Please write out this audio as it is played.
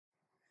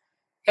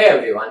Hey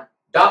everyone,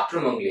 Dr.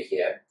 Mungli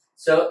here.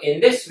 So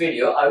in this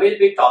video, I will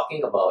be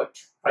talking about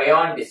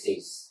Prion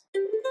disease.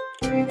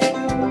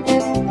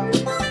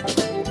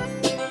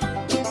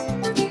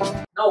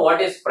 Now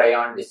what is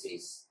Prion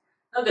disease?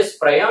 Now this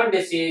Prion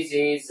disease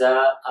is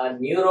a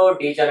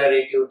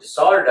neurodegenerative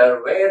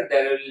disorder where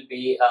there will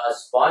be a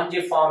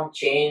spongiform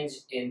change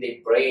in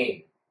the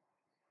brain.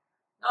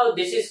 Now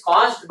this is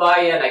caused by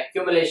an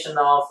accumulation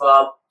of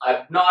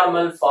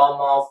abnormal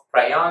form of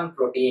prion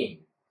protein.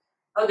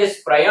 Now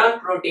this prion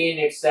protein,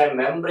 it's a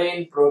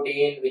membrane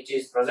protein which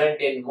is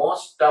present in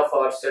most of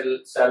our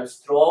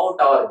cells throughout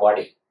our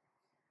body.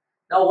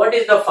 Now what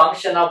is the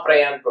function of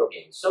prion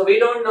protein? So we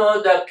don't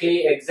know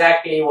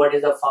exactly what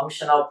is the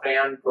function of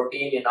prion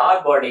protein in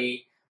our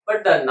body,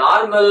 but the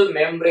normal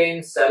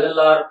membrane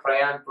cellular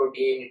prion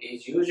protein, it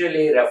is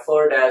usually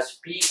referred as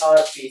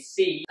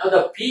PRPC. Now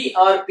the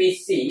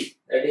PRPC,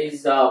 that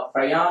is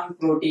prion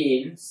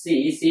protein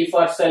C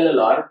for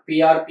cellular,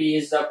 PRP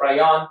is the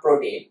prion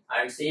protein,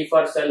 and C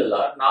for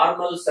cellular,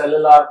 normal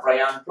cellular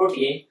prion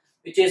protein,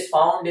 which is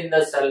found in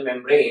the cell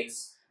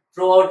membranes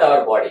throughout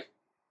our body.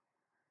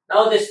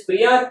 Now this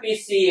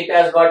PRPC, it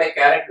has got a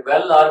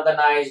well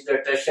organized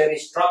tertiary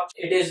structure.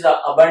 It is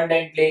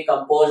abundantly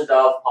composed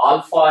of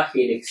alpha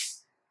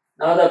helix.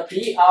 Now the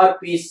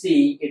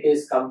PRPC, it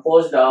is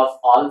composed of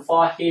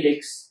alpha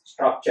helix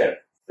structure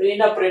in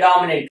a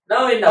predominant.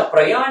 Now in the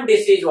prion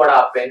disease, what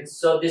happens?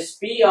 So this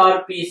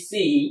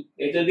PRPC,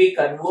 it will be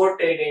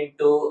converted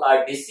into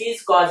a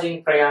disease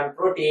causing prion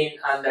protein,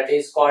 and that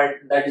is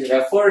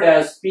referred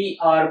as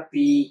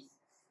PRPSC.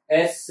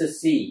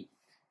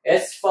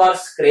 S for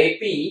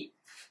scrapie,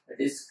 that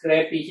is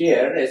scrapie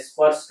here, S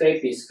for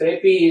scrapie.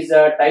 Scrapie is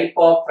a type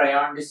of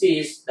prion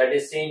disease that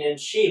is seen in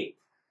sheep.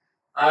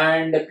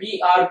 And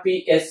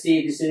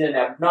PRPSC, this is an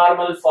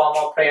abnormal form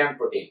of prion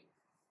protein.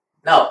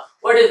 Now,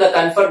 what is the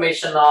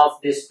conformation of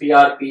this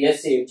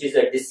PRPSC, which is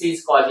a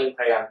disease causing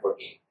prion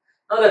protein?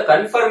 Now, the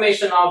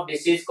conformation of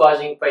disease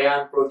causing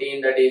prion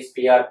protein, that is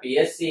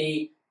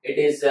PRPSC, it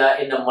is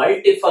in a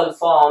multiple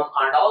form,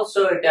 and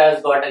also it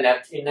has got in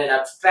an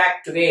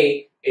abstract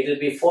way, it will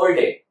be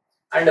folded.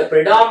 And the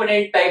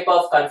predominant type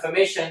of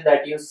conformation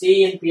that you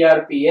see in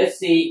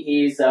PRPSC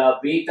is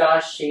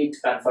beta sheet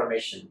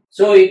conformation.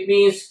 So it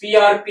means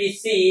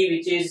PRPC,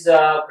 which is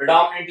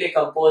predominantly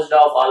composed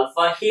of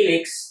alpha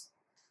helix,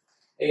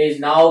 is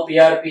now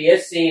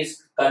PRPSC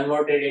is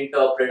converted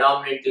into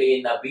predominantly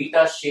in a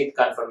beta sheet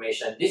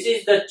conformation. This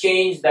is the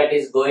change that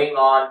is going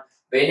on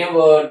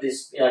whenever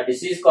this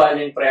disease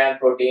causing prion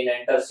protein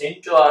enters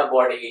into our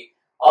body,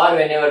 or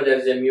whenever there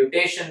is a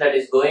mutation that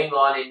is going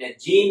on in a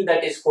gene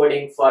that is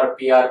coding for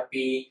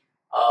PRP,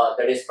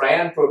 that is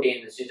prion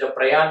protein. This is a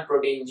prion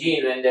protein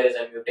gene. When there is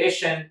a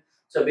mutation,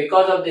 so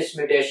because of this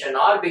mutation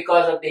or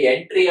because of the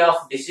entry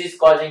of disease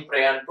causing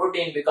prion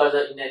protein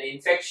in an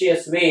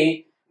infectious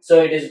way,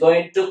 so it is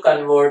going to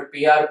convert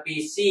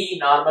PRPC,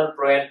 normal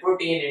prion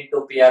protein,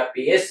 into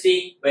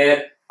PRPSC,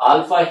 where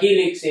alpha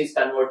helix is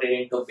converted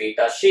into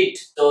beta sheet.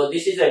 So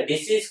this is a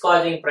disease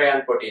causing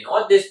prion protein.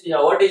 What is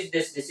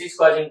this disease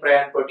causing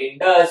prion protein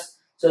does?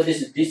 So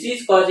this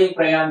disease causing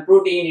prion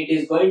protein, it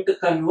is going to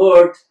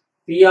convert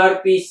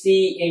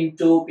PRPC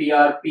into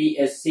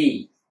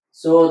PRPSC.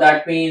 So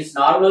that means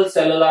normal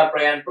cellular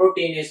prion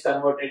protein is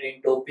converted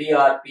into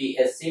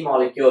PRPSC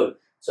molecule.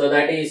 So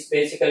that is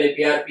basically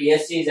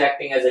PRPSC is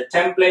acting as a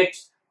template.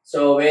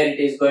 So where it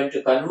is going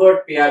to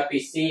convert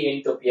PRPC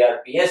into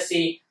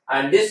PRPSC.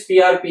 And this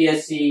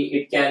PRPSC,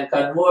 it can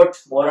convert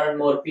more and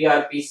more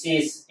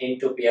PRPCs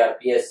into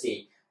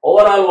PRPSC.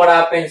 Overall, what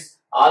happens?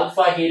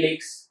 Alpha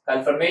helix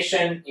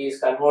conformation is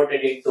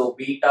converted into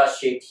beta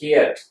sheet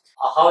here.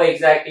 How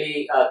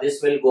exactly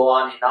this will go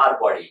on in our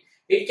body?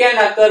 It can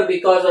occur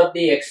because of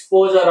the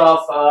exposure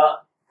of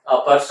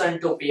a person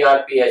to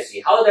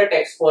PRPSC. How that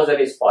exposure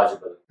is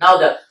possible? Now,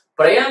 the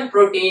prion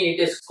protein, it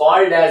is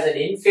called as an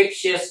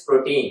infectious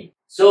protein.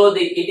 So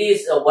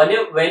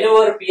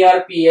whenever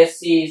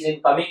PRPSC is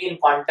coming in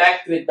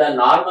contact with the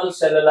normal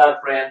cellular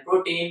prion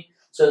protein,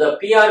 so the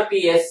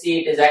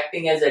PRPSC, it is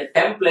acting as a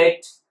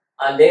template,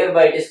 and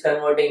thereby it is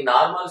converting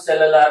normal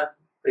cellular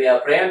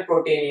prion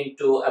protein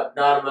into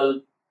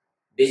abnormal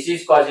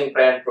disease causing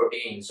prion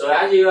protein. So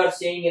as you are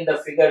seeing in the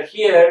figure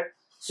here,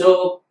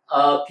 so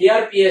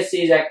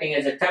PRPSC is acting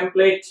as a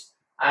template,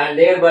 and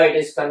thereby it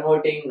is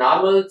converting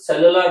normal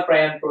cellular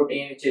prion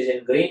protein, which is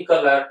in green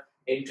color,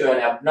 into an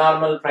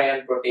abnormal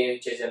prion protein,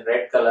 which is in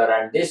red color,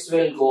 and this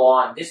will go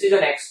on. This is an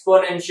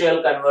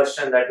exponential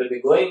conversion that will be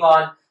going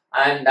on,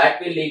 and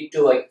that will lead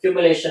to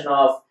accumulation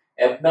of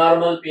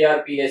abnormal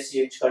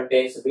PRPSC, which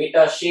contains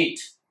beta sheet.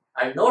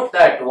 And note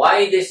that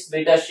why this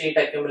beta sheet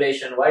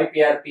accumulation, why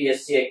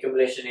PRPSC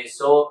accumulation is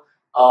so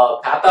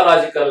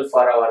pathological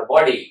for our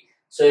body.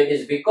 So it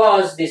is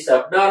because this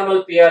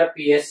abnormal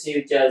PRPSC,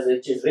 which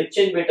is rich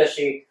in beta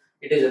sheet,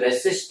 it is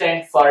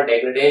resistant for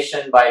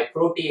degradation by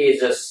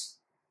proteases.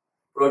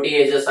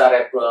 Proteases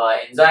are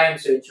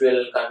enzymes which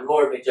will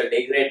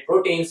degrade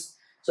proteins.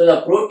 So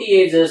the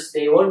proteases,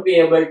 they won't be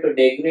able to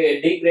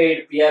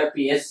degrade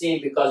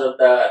PRPSC because of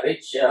the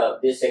rich,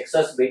 this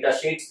excess beta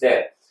sheets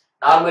there.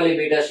 Normally,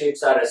 beta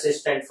sheets are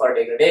resistant for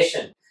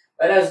degradation.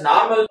 Whereas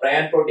normal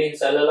prion protein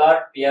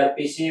cellular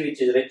PRPC,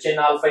 which is rich in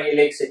alpha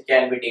helix, it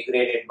can be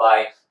degraded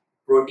by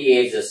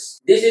proteases.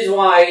 This is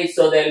why,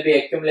 so there will be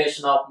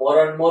accumulation of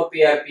more and more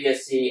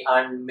PRPSC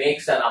and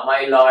makes an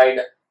amyloid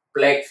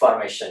plaque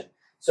formation.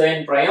 So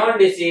in prion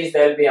disease,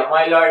 there will be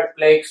amyloid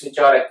plaques which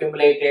are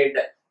accumulated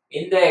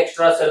in the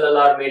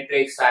extracellular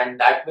matrix, and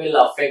that will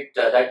affect,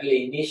 that will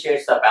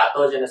initiate the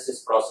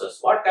pathogenesis process.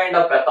 What kind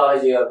of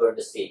pathology you are going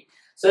to see?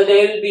 So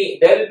there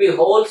will be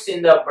holes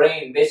in the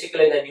brain,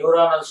 basically the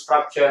neuronal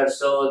structure.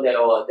 So there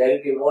will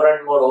be more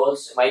and more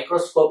holes,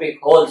 microscopic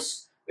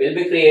holes will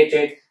be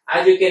created.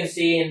 As you can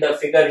see in the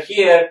figure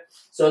here,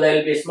 so there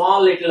will be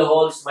small little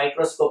holes,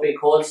 microscopic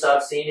holes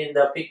are seen in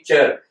the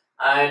picture,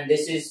 and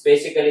this is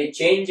basically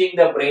changing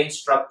the brain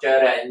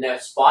structure in a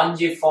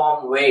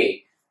spongiform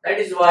way. That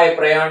is why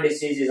prion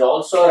disease is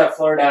also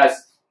referred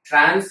as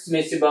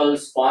transmissible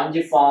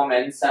spongiform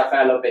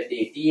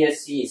encephalopathy,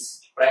 TSEs.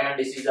 Prion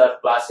disease are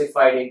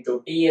classified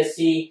into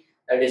TSE,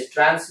 that is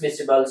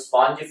transmissible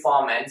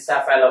spongiform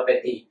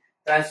encephalopathy.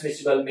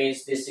 Transmissible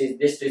means this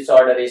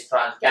disorder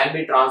can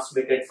be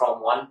transmitted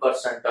from one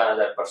person to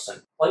another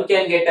person. One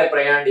can get a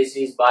prion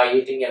disease by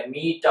eating a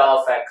meat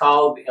of a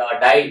cow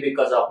died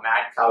because of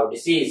mad cow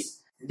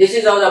disease. This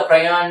is how the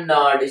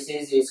prion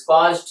disease is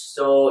caused.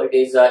 So it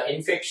is an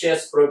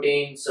infectious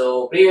protein.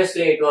 So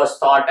previously it was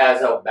thought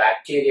as a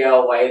bacteria,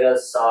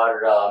 virus,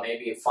 or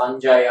maybe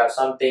fungi or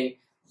something.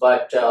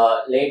 But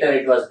later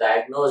it was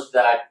diagnosed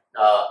that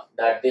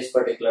this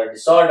particular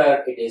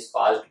disorder, it is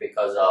caused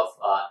because of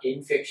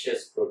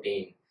infectious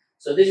protein.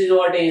 So this is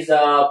what is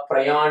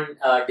prion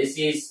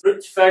disease.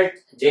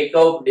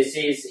 Creutzfeldt-jakob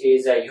disease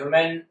is a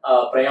human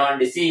prion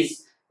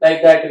disease.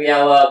 Like that, we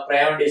have a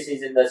prion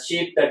disease in the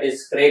sheep, that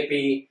is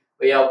scrapie.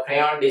 We have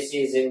prion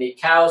disease in the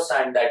cows,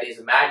 and that is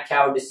mad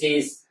cow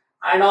disease.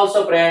 And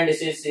also prion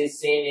disease is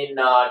seen in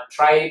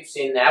tribes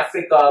in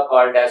Africa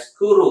called as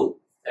kuru.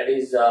 That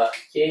is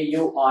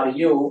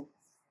Kuru.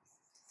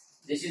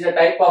 This is a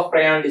type of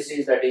prion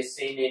disease that is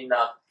seen in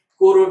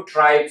Kuru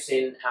tribes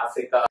in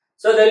Africa.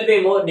 So there will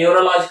be more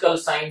neurological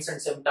signs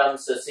and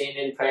symptoms seen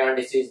in prion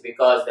disease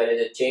because there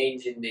is a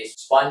change in the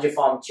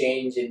spongiform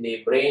change in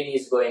the brain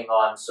is going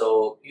on.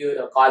 So you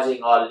are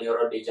causing all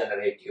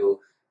neurodegenerative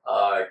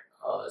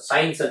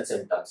signs and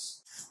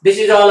symptoms. This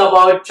is all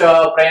about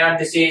prion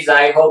disease.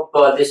 I hope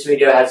this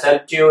video has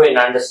helped you in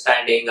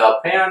understanding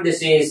prion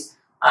disease.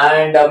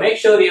 And make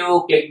sure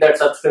you click that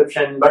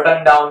subscription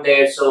button down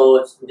there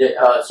so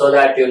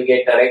that you'll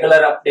get regular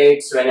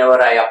updates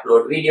whenever I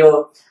upload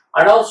video.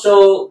 And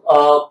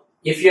also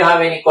if you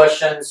have any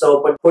questions,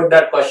 so put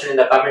that question in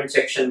the comment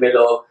section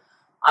below.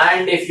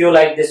 And if you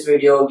like this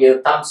video,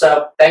 give thumbs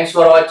up. Thanks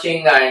for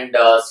watching, and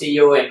see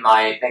you in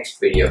my next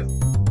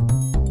video.